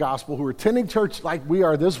implications of the gospel, who are attending church like we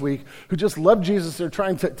are this week, who just love Jesus, they're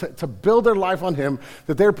trying to build their life on him,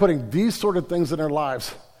 that they're putting these sort of things in their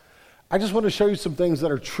lives. I just want to show you some things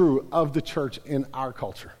that are true of the church in our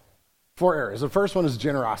culture. 4 areas. The first one is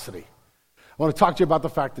generosity. I want to talk to you about the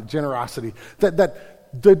fact that generosity,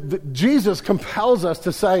 that Jesus compels us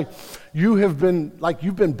to say, you've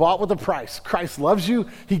been bought with a price. Christ loves you.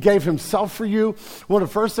 He gave himself for you. One of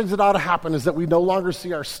the first things that ought to happen is that we no longer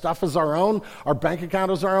see our stuff as our own, our bank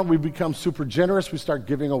account as our own. We become super generous. We start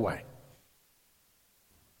giving away.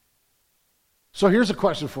 So here's a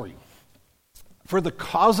question for you. For the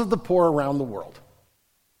cause of the poor around the world,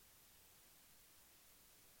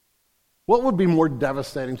 what would be more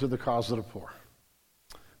devastating to the cause of the poor?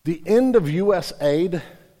 The end of U.S. aid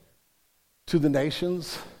to the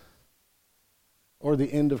nations, or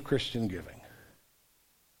the end of Christian giving?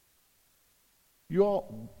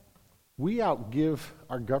 We outgive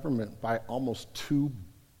our government by almost $2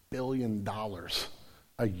 billion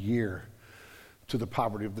a year to the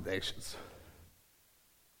poverty of the nations.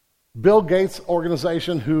 Bill Gates'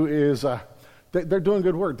 organization, who is, they're doing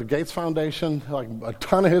good work. The Gates Foundation, like a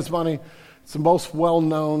ton of his money. It's the most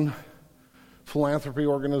well-known philanthropy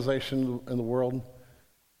organization in the world.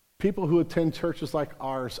 People who attend churches like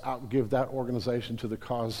ours outgive that organization to the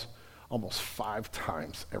cause almost 5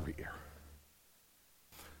 times every year.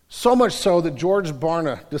 So much so that George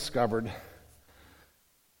Barna discovered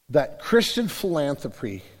that Christian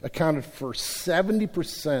philanthropy accounted for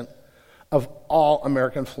 70% of all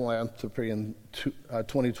American philanthropy in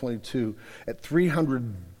 2022 at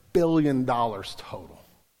 $300 billion total.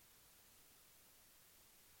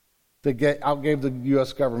 They outgave the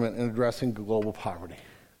U.S. government in addressing global poverty.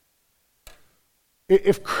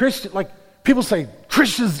 If people say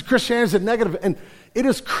Christianity is a negative, and it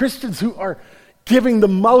is Christians who are giving the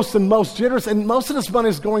most and most generous, and most of this money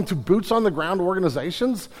is going to boots on the ground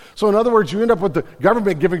organizations. So in other words, you end up with the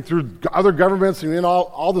government giving through other governments and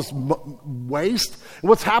all this waste. And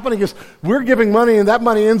what's happening is we're giving money, and that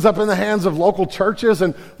money ends up in the hands of local churches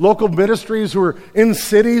and local ministries who are in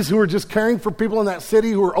cities, who are just caring for people in that city,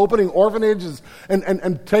 who are opening orphanages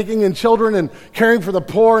and taking in children and caring for the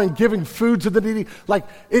poor and giving food to the needy.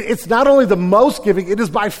 It's not only the most giving, it is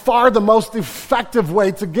by far the most effective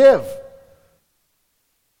way to give.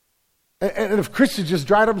 And if Christians just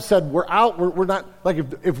dried up and said, we're out, we're not,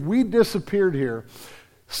 if we disappeared here,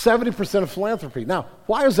 70% of philanthropy. Now,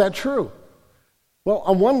 why is that true? Well,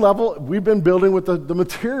 on one level, we've been building with the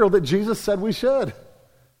material that Jesus said we should.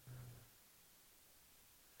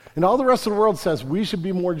 And all the rest of the world says we should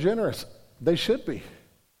be more generous. They should be.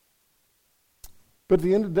 But at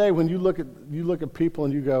the end of the day, when you look at people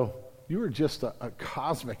and you go, you are just a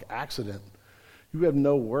cosmic accident. You have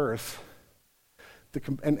no worth.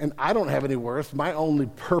 And I don't have any worth. My only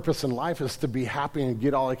purpose in life is to be happy and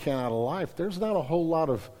get all I can out of life. There's not a whole lot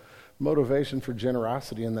of motivation for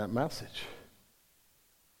generosity in that message.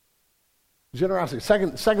 Generosity.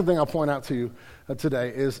 Second thing I'll point out to you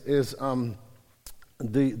today is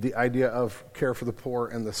the idea of care for the poor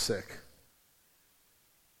and the sick.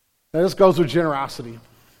 Now this goes with generosity,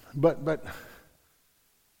 but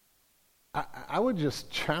I would just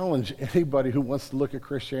challenge anybody who wants to look at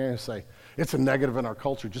Christianity and say, it's a negative in our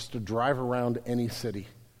culture, just to drive around any city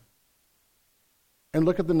and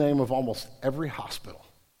look at the name of almost every hospital.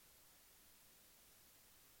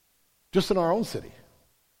 Just in our own city.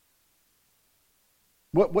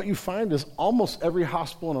 What you find is almost every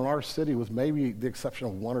hospital in our city, with maybe the exception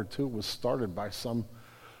of 1 or 2, was started by some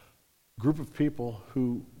group of people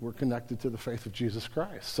who were connected to the faith of Jesus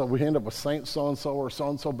Christ. So we end up with Saint so-and-so or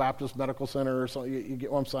so-and-so Baptist Medical Center or so. You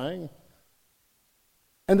get what I'm saying?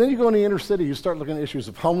 And then you go in the inner city, you start looking at issues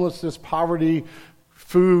of homelessness, poverty,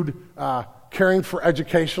 food, caring for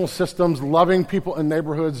educational systems, loving people in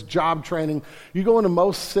neighborhoods, job training. You go into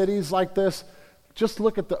most cities like this, just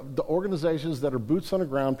look at the organizations that are boots on the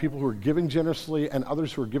ground, people who are giving generously and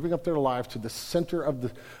others who are giving up their life to the center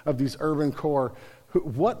of these urban core.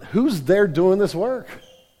 Who's there doing this work?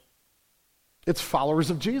 It's followers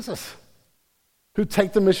of Jesus who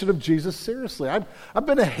take the mission of Jesus seriously. I've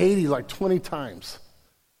been to Haiti like 20 times.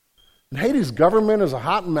 And Haiti's government is a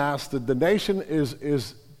hot mess. The nation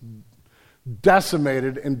is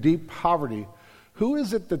decimated in deep poverty. Who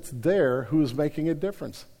is it that's there who is making a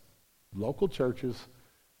difference? Local churches,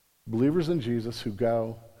 believers in Jesus who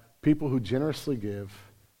go, people who generously give.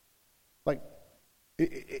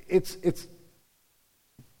 It's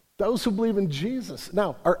those who believe in Jesus.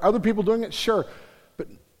 Now, are other people doing it? Sure. But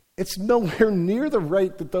it's nowhere near the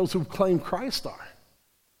rate that those who claim Christ are.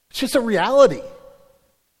 It's just a reality.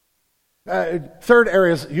 Third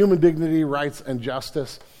area is human dignity, rights, and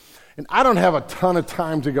justice. And I don't have a ton of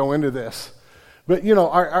time to go into this, but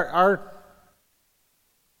our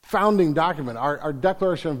founding document, our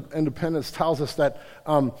Declaration of Independence, tells us that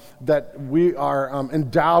we are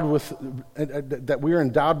endowed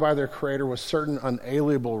by their Creator with certain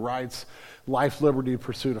unalienable rights, life, liberty,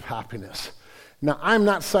 pursuit of happiness. Now, I'm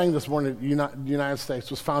not saying this morning that the United States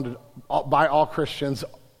was founded by all Christians,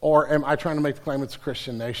 or am I trying to make the claim it's a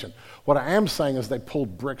Christian nation? What I am saying is they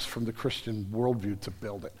pulled bricks from the Christian worldview to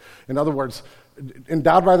build it. In other words,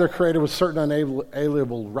 endowed by their Creator with certain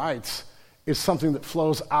unalienable rights is something that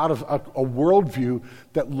flows out of a worldview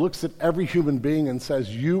that looks at every human being and says,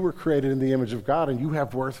 you were created in the image of God and you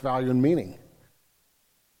have worth, value, and meaning.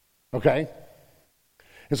 Okay?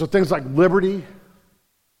 And so things like liberty,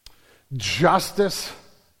 justice,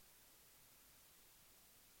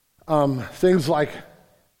 things like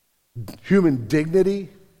human dignity.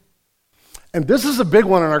 And this is a big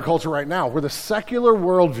one in our culture right now, where the secular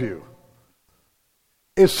worldview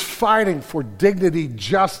is fighting for dignity,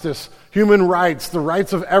 justice, human rights, the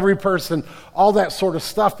rights of every person, all that sort of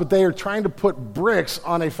stuff, but they are trying to put bricks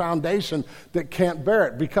on a foundation that can't bear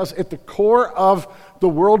it. Because at the core of the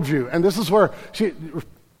worldview, and this is where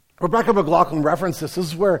Rebecca McLaughlin referenced this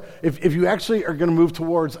is where if you actually are going to move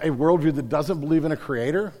towards a worldview that doesn't believe in a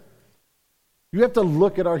creator, you have to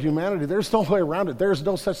look at our humanity. There's no way around it. There's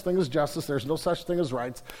no such thing as justice. There's no such thing as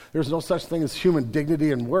rights. There's no such thing as human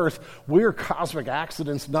dignity and worth. We are cosmic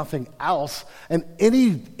accidents, nothing else. And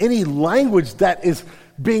any language that is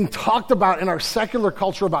being talked about in our secular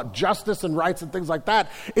culture about justice and rights and things like that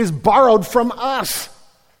is borrowed from us.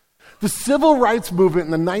 The civil rights movement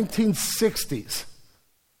in the 1960s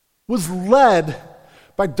was led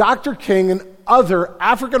by Dr. King and other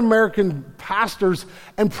African-American pastors,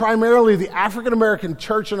 and primarily the African-American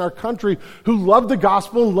church in our country, who loved the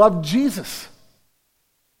gospel and loved Jesus.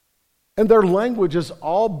 And their language is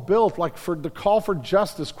all built like for the call for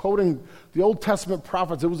justice, quoting the Old Testament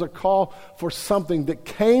prophets. It was a call for something that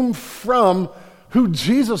came from who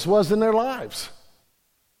Jesus was in their lives.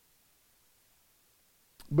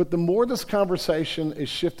 But the more this conversation is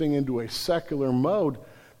shifting into a secular mode,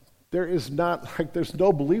 there's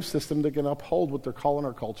no belief system that can uphold what they're calling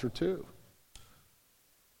our culture to.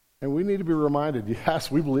 And we need to be reminded, yes,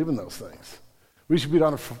 we believe in those things. We should be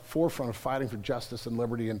on the forefront of fighting for justice and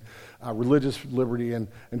liberty and religious liberty and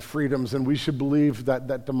freedoms. And we should believe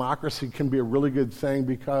that democracy can be a really good thing,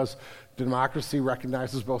 because democracy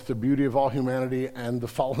recognizes both the beauty of all humanity and the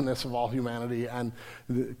fallenness of all humanity. And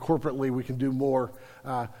corporately, we can do more.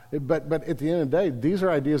 But at the end of the day, these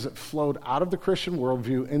are ideas that flowed out of the Christian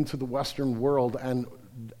worldview into the Western world.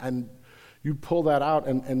 And you pull that out,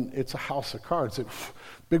 and it's a house of cards.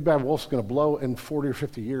 Big Bad Wolf's going to blow in 40 or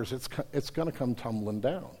 50 years. It's going to come tumbling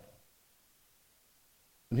down.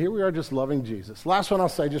 And here we are just loving Jesus. Last one I'll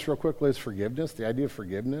say just real quickly is forgiveness, the idea of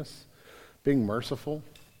forgiveness, being merciful.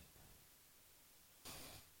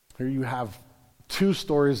 Here you have two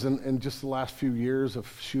stories in just the last few years of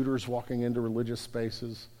shooters walking into religious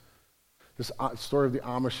spaces. This story of the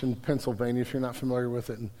Amish in Pennsylvania, if you're not familiar with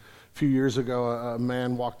it. And a few years ago, a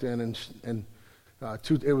man walked in, and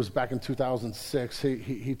it was back in 2006.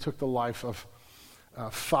 He took the life of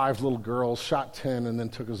 5 little girls, shot 10, and then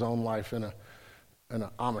took his own life in an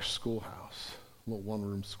Amish schoolhouse, a little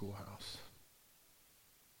one-room schoolhouse.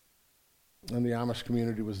 And the Amish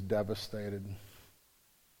community was devastated.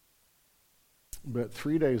 But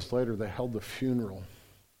 3 days later, they held the funeral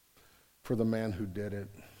for the man who did it.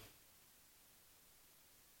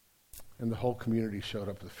 And the whole community showed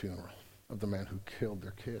up at the funeral of the man who killed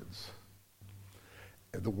their kids.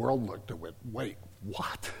 And the world looked and went, wait,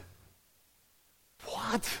 what?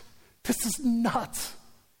 What? This is nuts.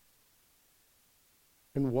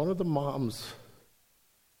 And one of the moms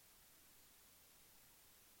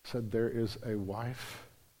said, there is a wife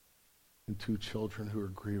and 2 children who are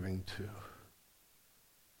grieving too.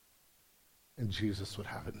 And Jesus would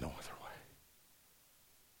have it no other way.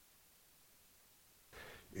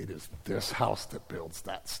 It is this house that builds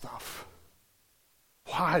that stuff.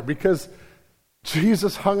 Why? Because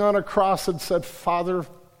Jesus hung on a cross and said, Father,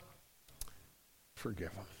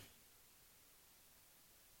 forgive them.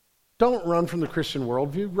 Don't run from the Christian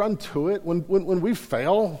worldview. Run to it. When we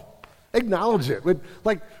fail, acknowledge it.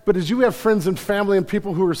 But as you have friends and family and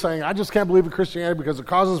people who are saying, I just can't believe in Christianity because it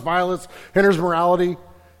causes violence, hinders morality,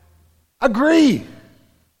 agree.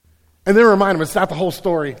 And then remind them, it's not the whole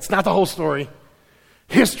story. It's not the whole story.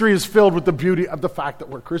 History is filled with the beauty of the fact that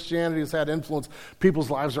where Christianity has had influence, people's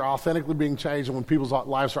lives are authentically being changed, and when people's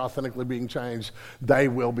lives are authentically being changed, they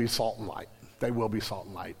will be salt and light. They will be salt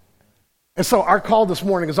and light. And so our call this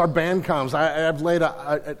morning, as our band comes,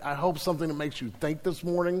 I hope something that makes you think this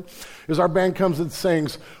morning, as our band comes and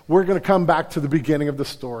sings, we're going to come back to the beginning of the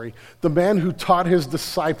story. The man who taught his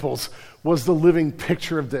disciples was the living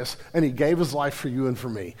picture of this, and he gave his life for you and for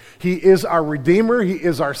me. He is our Redeemer. He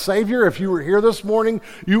is our Savior. If you were here this morning,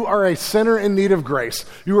 you are a sinner in need of grace.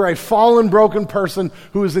 You are a fallen, broken person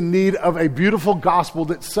who is in need of a beautiful gospel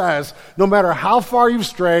that says, no matter how far you've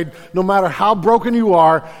strayed, no matter how broken you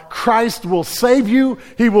are, Christ will save you.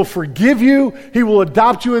 He will forgive you. He will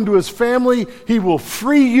adopt you into his family. He will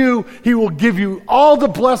free you. He will give you all the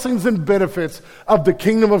blessings and benefits of the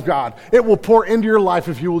kingdom of God. It will pour into your life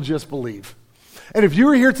if you will just believe. And if you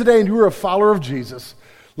are here today and you are a follower of Jesus,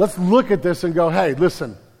 let's look at this and go, hey,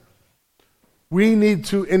 listen, we need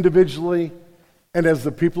to individually and as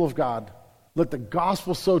the people of God, let the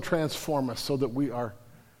gospel so transform us so that we are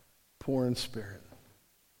poor in spirit,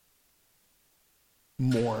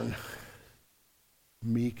 mourn,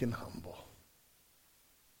 meek and humble,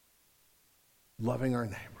 loving our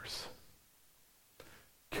neighbors,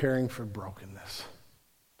 caring for brokenness.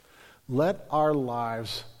 Let our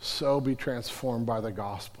lives so be transformed by the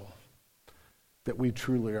gospel that we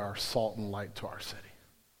truly are salt and light to our city.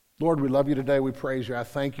 Lord, we love you today. We praise you. I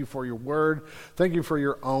thank you for your word. Thank you for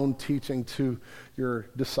your own teaching to your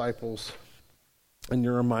disciples and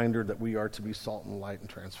your reminder that we are to be salt and light and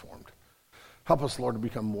transformed. Help us, Lord, to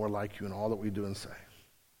become more like you in all that we do and say.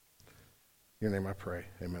 In your name I pray.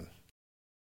 Amen.